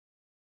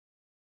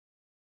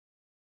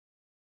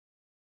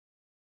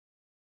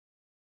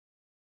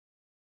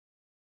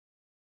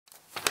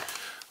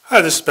Hi,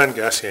 this is Ben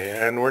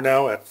Gassier, and we're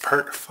now at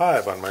part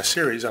 5 on my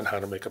series on how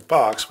to make a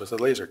box with a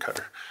laser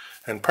cutter.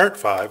 And part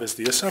 5 is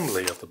the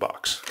assembly of the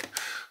box.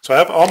 So I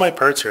have all my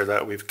parts here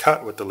that we've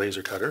cut with the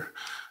laser cutter.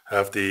 I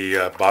have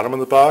the bottom of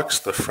the box,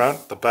 the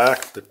front, the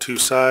back, the two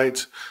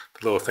sides,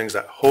 the little things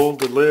that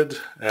hold the lid,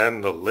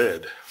 and the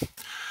lid.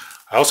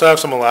 I also have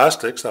some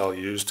elastics that I'll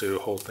use to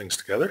hold things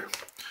together.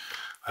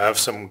 I have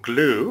some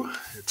glue.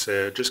 It's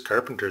just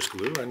carpenter's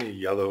glue. Any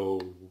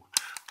yellow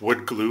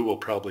wood glue will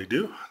probably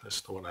do. This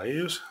is the one I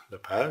use, the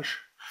Page.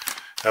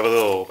 I have a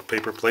little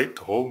paper plate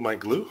to hold my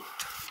glue.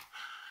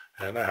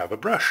 And I have a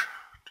brush,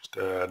 just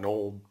an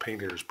old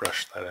painter's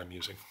brush that I'm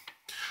using.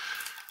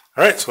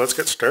 Alright, so let's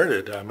get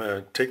started. I'm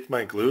going to take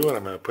my glue and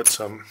I'm going to put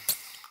some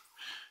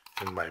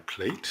in my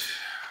plate.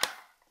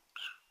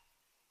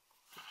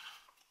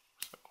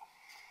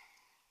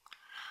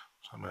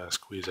 So I'm going to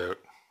squeeze out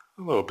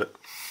a little bit.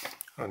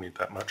 I don't need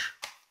that much.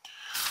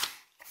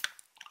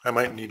 I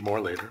might need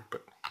more later,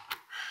 but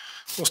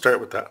we'll start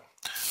with that.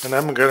 And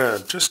I'm going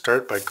to just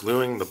start by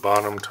gluing the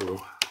bottom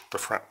to the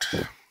front.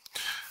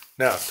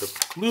 Now, to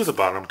glue the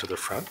bottom to the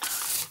front,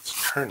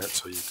 let's turn it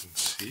so you can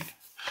see.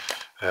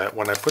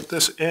 When I put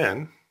this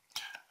in,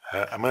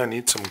 I'm going to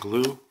need some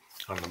glue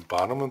on the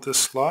bottom of this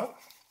slot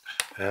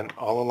and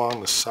all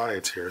along the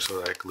sides here so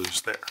that it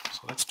glues there.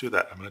 So let's do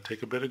that. I'm going to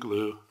take a bit of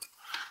glue,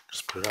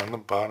 just put it on the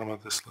bottom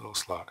of this little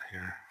slot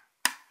here,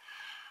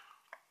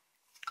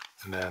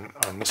 and then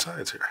on the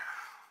sides here.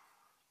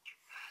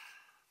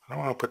 I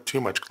don't want to put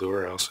too much glue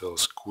or else it'll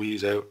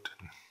squeeze out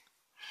and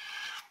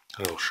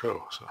it'll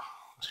show. So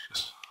let's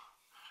just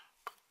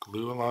put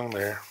glue along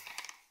there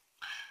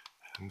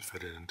and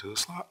fit it into the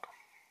slot.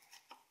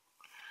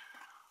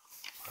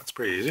 That's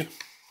pretty easy.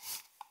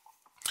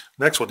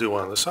 Next we'll do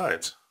one of the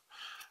sides.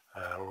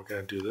 We're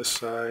going to do this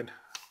side.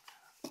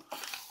 The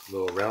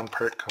little round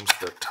part comes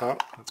to the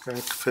top. It's going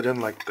to fit in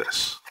like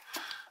this.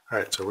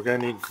 Alright, so we're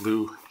going to need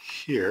glue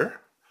here,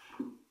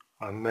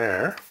 on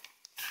there,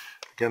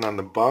 again on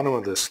the bottom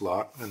of this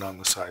slot and on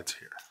the sides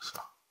here. So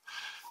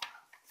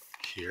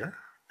here,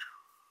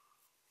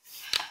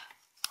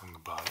 on the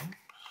bottom,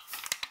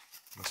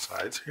 on the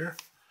sides here,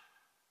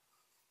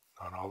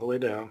 not all the way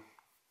down.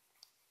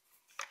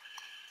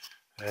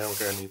 And we're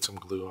going to need some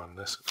glue on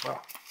this as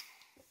well.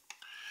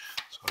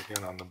 So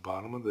again on the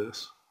bottom of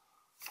this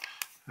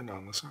and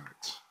on the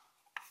sides.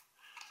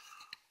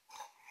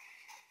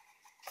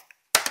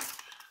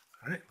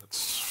 Alright,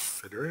 let's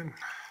fit her in.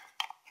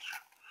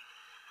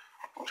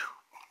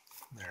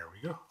 There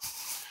we go.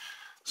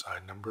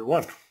 Side number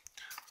 1.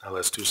 Now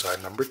let's do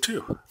side number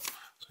 2.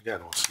 So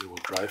again, we'll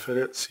dry fit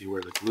it, see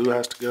where the glue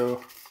has to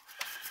go.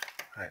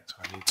 Alright, so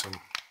I need some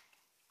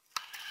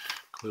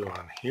glue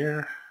on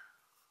here,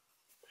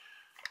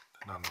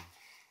 and on the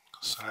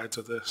sides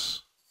of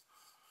this.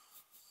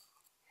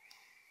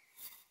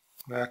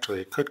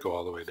 Actually, it could go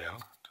all the way down.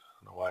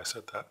 I don't know why I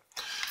said that.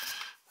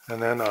 And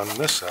then on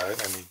this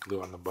side, I need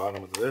glue on the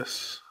bottom of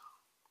this.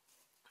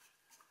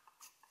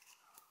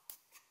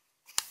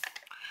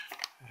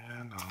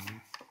 And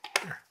on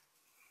here.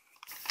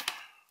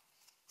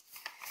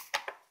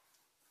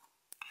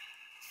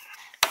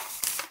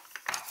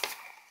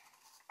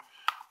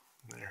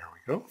 There we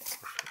go. We'll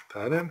fit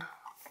that in.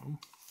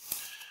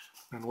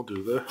 And we'll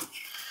do the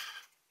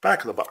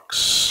back of the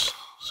box.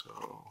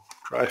 So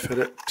dry fit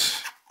it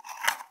just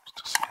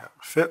to see how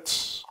it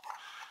fits.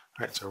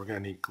 Alright, so we're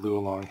going to need glue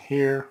along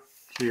here,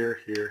 here,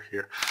 here,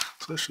 here.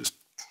 So let's just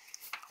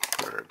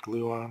put our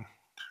glue on.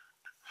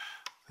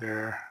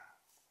 There,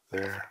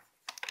 there.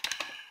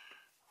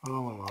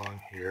 All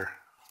along here,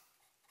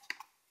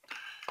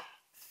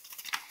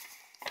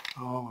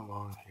 all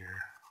along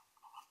here,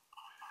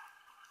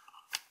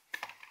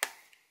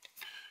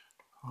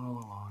 all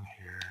along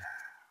here,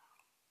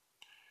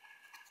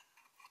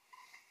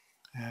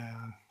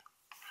 and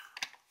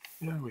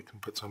yeah, we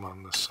can put some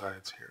on the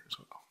sides here as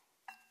well.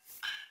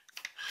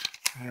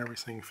 And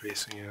everything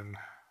facing in,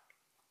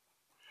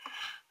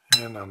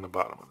 and on the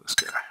bottom of this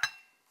guy.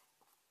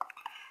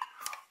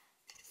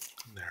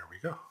 And there we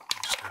go.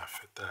 I'm just going to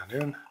fit that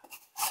in.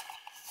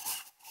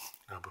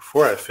 Now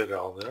before I fit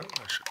all that,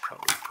 I should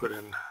probably put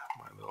in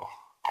my little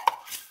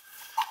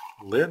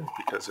lid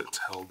because it's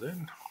held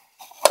in.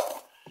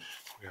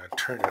 I'm going to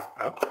turn it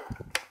up.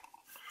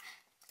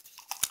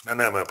 And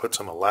then I'm going to put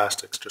some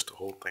elastics just to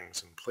hold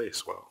things in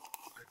place while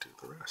I do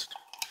the rest.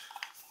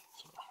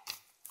 So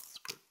let's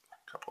put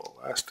a couple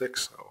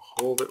elastics. I'll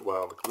hold it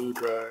while the glue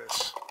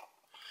dries.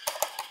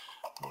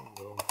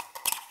 Boom.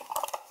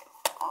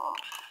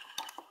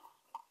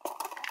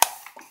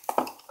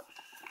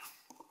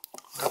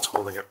 That's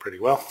holding it pretty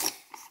well.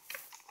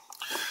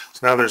 So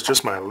now there's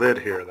just my lid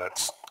here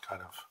that's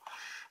kind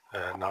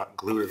of not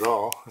glued at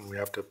all, and we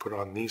have to put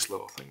on these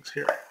little things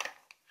here.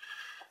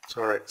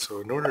 So alright, so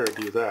in order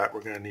to do that,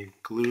 we're going to need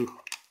glue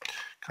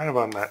kind of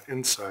on that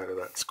inside of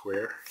that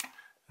square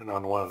and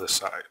on one of the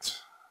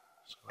sides.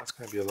 So that's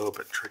going to be a little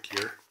bit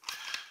trickier.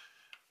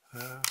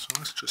 So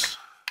let's just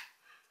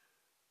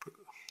put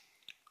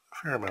a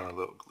fair amount of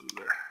little glue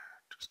there.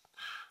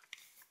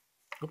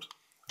 Oops,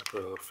 I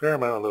put a fair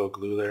amount of little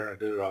glue there. I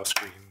did it off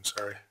screen,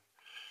 sorry.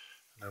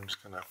 And I'm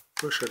just going to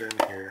push it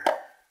in here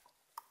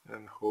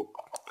and hope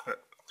that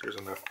there's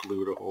enough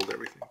glue to hold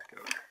everything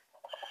together.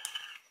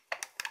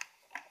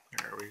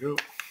 There we go.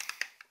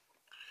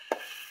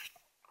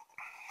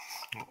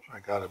 Oh, I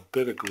got a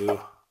bit of glue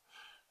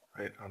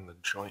right on the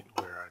joint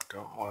where I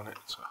don't want it,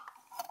 so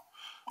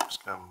I'm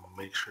just going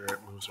to make sure it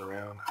moves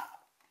around.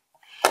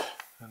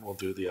 And we'll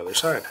do the other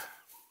side.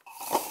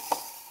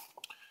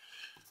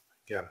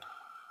 Again,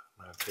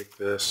 I'm going to take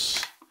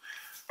this,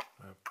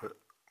 I'm going to put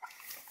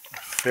a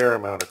fair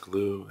amount of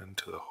glue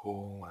into the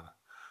hole and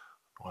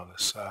one of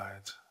the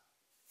sides.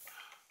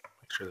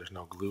 Make sure there's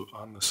no glue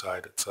on the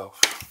side itself.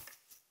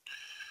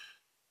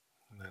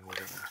 And then we're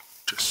going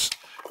to just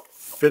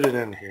fit it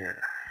in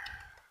here.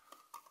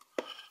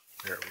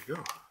 There we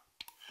go.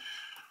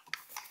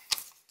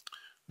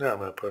 Now I'm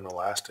going to put an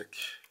elastic,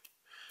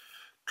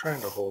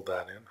 trying to hold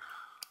that in,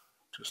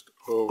 just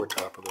over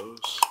top of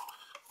those.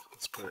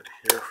 Let's put it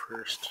here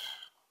first.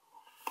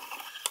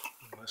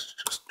 And let's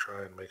just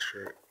try and make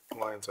sure it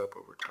lines up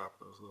over top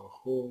of those little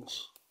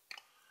holes.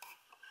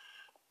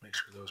 Make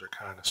sure those are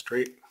kind of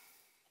straight.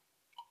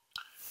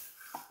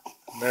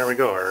 And there we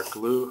go.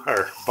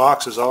 Our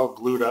box is all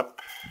glued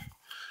up.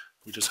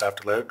 We just have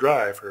to let it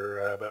dry for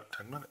about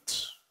 10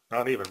 minutes.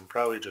 Not even,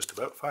 probably just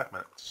about 5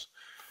 minutes.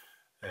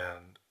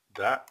 And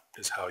that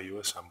is how you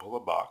assemble a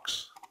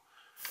box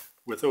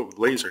with a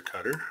laser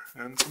cutter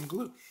and some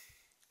glue.